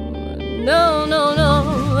 No,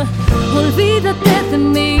 olvídate de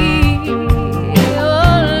mí,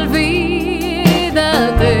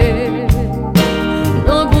 olvídate.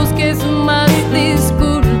 No busques más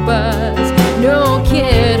disculpas, no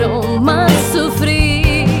quiero más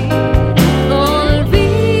sufrir.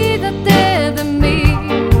 Olvídate de mí,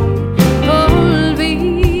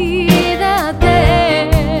 olvídate.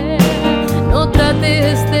 No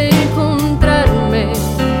trates de encontrarme,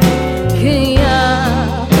 que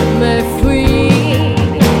ya me fui.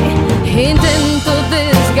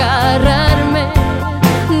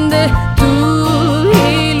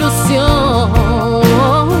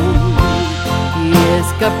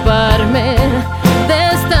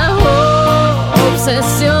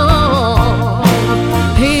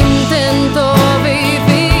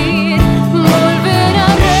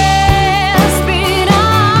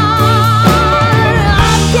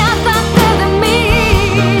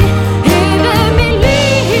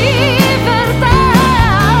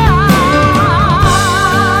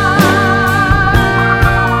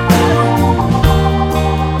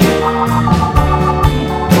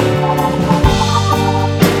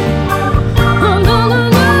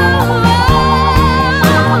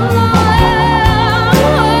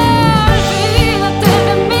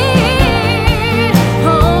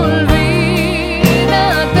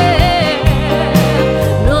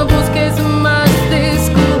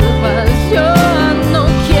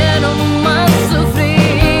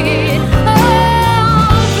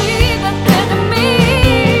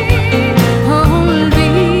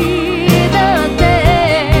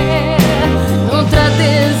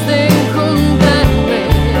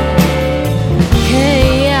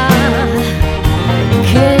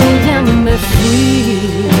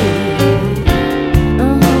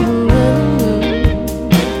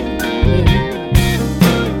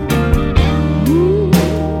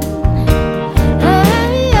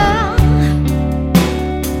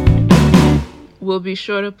 be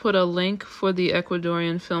sure to put a link for the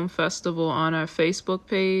Ecuadorian Film Festival on our Facebook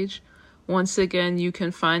page. Once again, you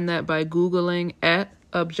can find that by Googling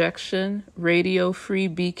 @Objection Radio Free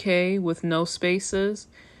BK with no spaces.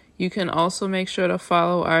 You can also make sure to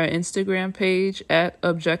follow our Instagram page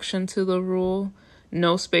 @Objection to the Rule.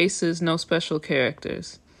 No spaces, no special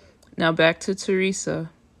characters. Now back to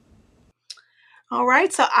Teresa. All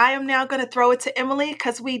right, so I am now going to throw it to Emily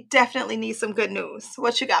because we definitely need some good news.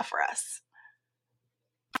 What you got for us?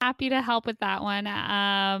 Happy to help with that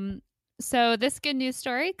one. So this good news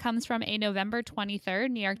story comes from a November 23rd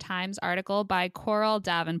New York Times article by Coral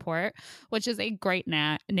Davenport, which is a great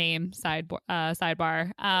name,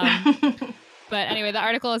 sidebar. But anyway, the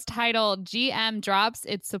article is titled, GM Drops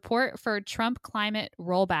Its Support for Trump Climate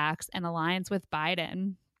Rollbacks and Aligns with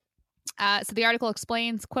Biden. So the article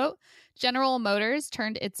explains, quote, General Motors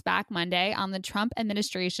turned its back Monday on the Trump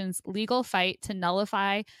administration's legal fight to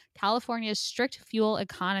nullify California's strict fuel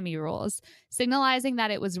economy rules, signalizing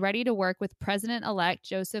that it was ready to work with President-elect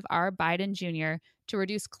Joseph R. Biden Jr. to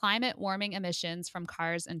reduce climate warming emissions from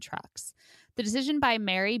cars and trucks. The decision by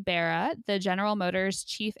Mary Barra, the General Motors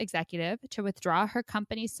chief executive, to withdraw her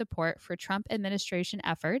company's support for Trump administration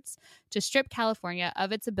efforts to strip California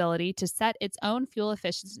of its ability to set its own fuel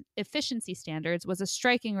efficiency standards was a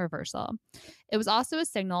striking reversal. It was also a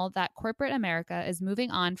signal that corporate America is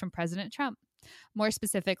moving on from President Trump. More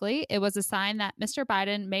specifically, it was a sign that Mr.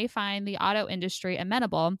 Biden may find the auto industry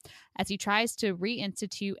amenable as he tries to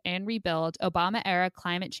reinstitute and rebuild Obama-era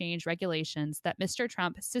climate change regulations that Mr.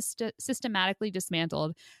 Trump systematically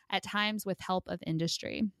dismantled, at times with help of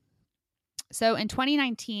industry. So in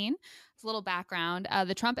 2019, as a little background,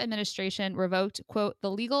 the Trump administration revoked, quote,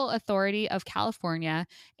 the legal authority of California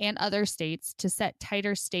and other states to set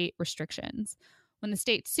tighter state restrictions. When the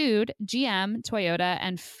state sued, GM, Toyota,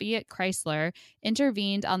 and Fiat Chrysler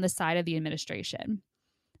intervened on the side of the administration.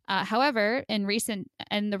 However, in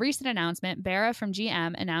the recent announcement, Barra from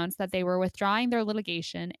GM announced that they were withdrawing their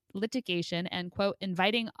litigation and, quote,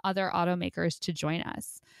 inviting other automakers to join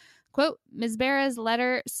us. Quote, Ms. Barra's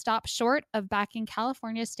letter stopped short of backing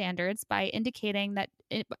California standards by indicating that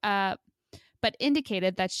but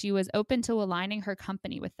indicated that she was open to aligning her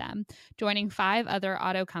company with them, joining 5 other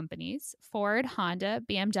auto companies, Ford, Honda,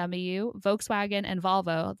 BMW, Volkswagen, and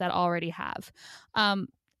Volvo, that already have.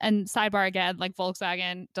 And sidebar again, like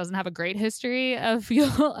Volkswagen doesn't have a great history of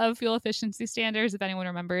fuel efficiency standards. If anyone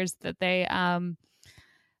remembers that they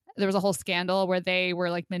there was a whole scandal where they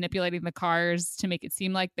were like manipulating the cars to make it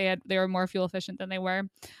seem like they were more fuel efficient than they were.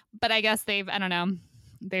 But I guess they've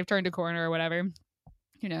turned a corner or whatever.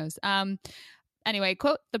 Who knows? Anyway,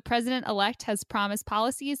 quote, the president-elect has promised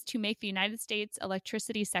policies to make the United States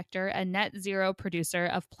electricity sector a net zero producer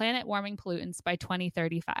of planet-warming pollutants by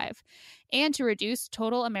 2035 and to reduce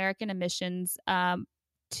total American emissions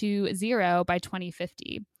to zero by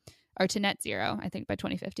 2050. Or to net zero, I think, by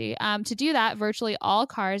 2050. To do that, virtually all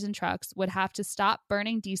cars and trucks would have to stop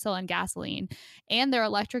burning diesel and gasoline, and their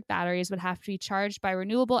electric batteries would have to be charged by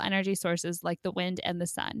renewable energy sources like the wind and the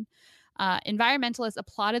sun. Environmentalists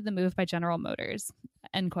applauded the move by General Motors,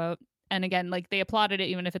 end quote. And again, like they applauded it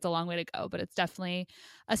even if it's a long way to go, but it's definitely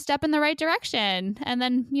a step in the right direction. And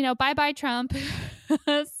then, bye-bye, Trump.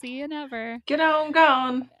 See you never. Get on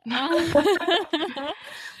gone.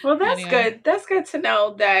 Well, that's good. That's good to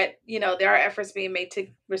know that, there are efforts being made to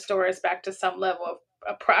restore us back to some level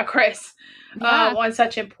of progress on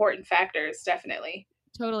such important factors, definitely.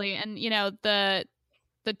 Totally. And,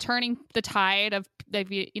 the turning the tide of,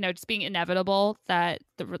 just being inevitable that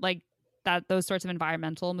that those sorts of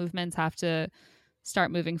environmental movements have to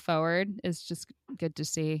start moving forward is just good to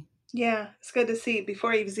see. Yeah, it's good to see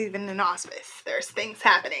before he was even in office. There's things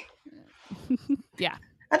happening. Yeah.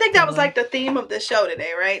 I think that was like the theme of the show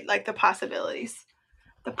today, right? Like the possibilities.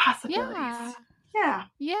 The possibilities. Yeah.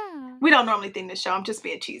 Yeah. We don't normally theme the show. I'm just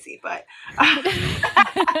being cheesy, but I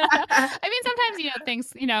mean, sometimes,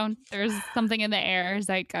 things, there's something in the air,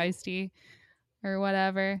 zeitgeisty or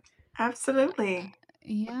whatever. Absolutely.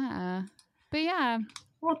 Yeah. But yeah.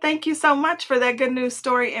 Well, thank you so much for that good news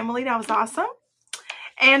story, Emily. That was awesome.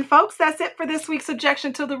 And folks, that's it for this week's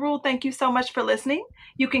Objection to the Rule. Thank you so much for listening.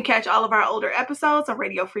 You can catch all of our older episodes on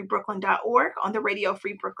radiofreebrooklyn.org, on the Radio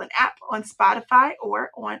Free Brooklyn app, on Spotify,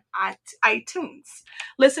 or on iTunes.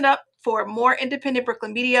 Listen up for more independent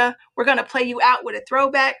Brooklyn media. We're going to play you out with a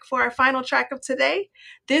throwback for our final track of today.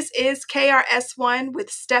 This is KRS-One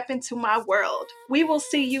with Step Into My World. We will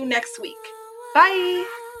see you next week. Bye.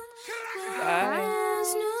 Bye.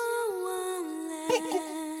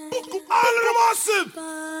 All of them awesome.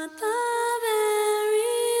 But the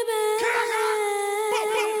very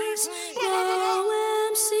best, no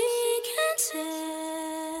MC can tell.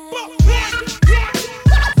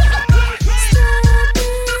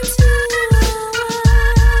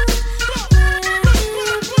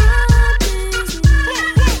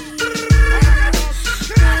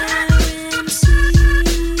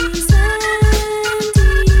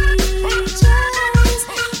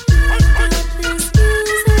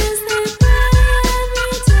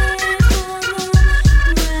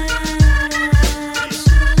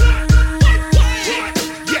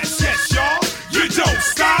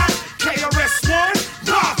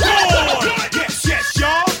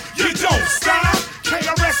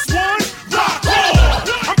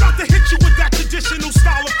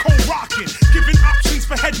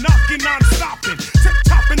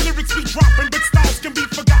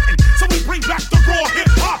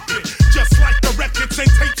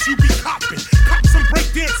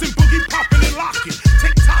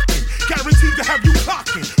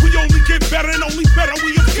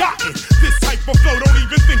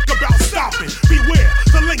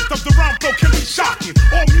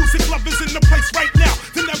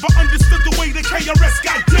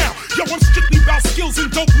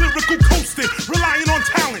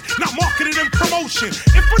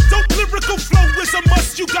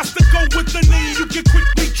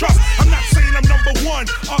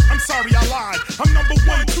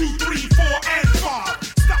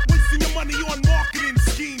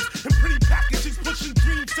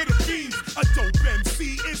 Dope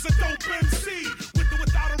MC is a dope MC.